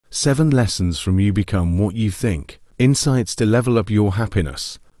7 Lessons from You Become What You Think. Insights to level up your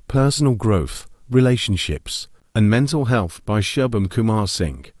happiness, personal growth, relationships, and mental health by Shubham Kumar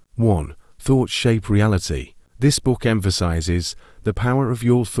Singh. 1. Thoughts Shape Reality. This book emphasizes the power of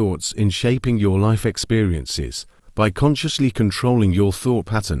your thoughts in shaping your life experiences. By consciously controlling your thought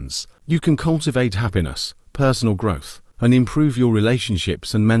patterns, you can cultivate happiness, personal growth, and improve your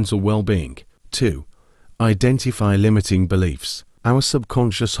relationships and mental well-being. 2. Identify Limiting Beliefs. Our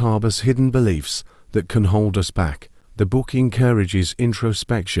subconscious harbors hidden beliefs that can hold us back. The book encourages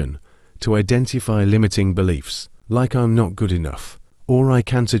introspection to identify limiting beliefs, like I'm not good enough, or I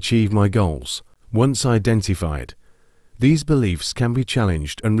can't achieve my goals. Once identified, these beliefs can be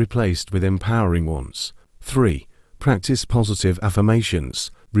challenged and replaced with empowering ones. 3. Practice positive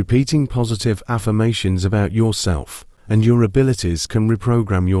affirmations. Repeating positive affirmations about yourself and your abilities can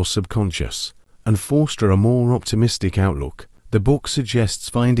reprogram your subconscious and foster a more optimistic outlook. The book suggests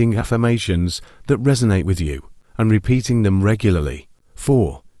finding affirmations that resonate with you and repeating them regularly.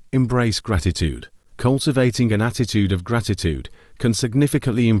 4. Embrace Gratitude. Cultivating an attitude of gratitude can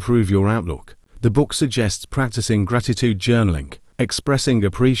significantly improve your outlook. The book suggests practicing gratitude journaling, expressing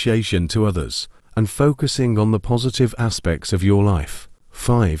appreciation to others, and focusing on the positive aspects of your life.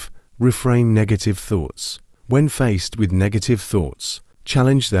 5. Reframe negative thoughts. When faced with negative thoughts,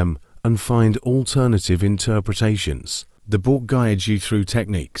 challenge them and find alternative interpretations. The book guides you through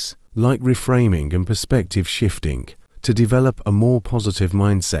techniques like reframing and perspective shifting to develop a more positive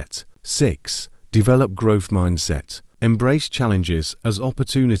mindset. 6. Develop Growth Mindset. Embrace challenges as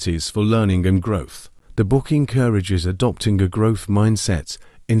opportunities for learning and growth. The book encourages adopting a growth mindset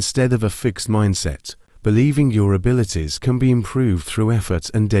instead of a fixed mindset, believing your abilities can be improved through effort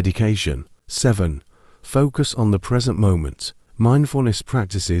and dedication. 7. Focus on the present moment. Mindfulness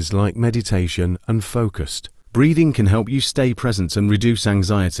practices like meditation and focused breathing can help you stay present and reduce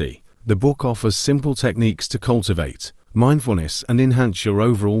anxiety. The book offers simple techniques to cultivate mindfulness and enhance your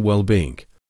overall well-being.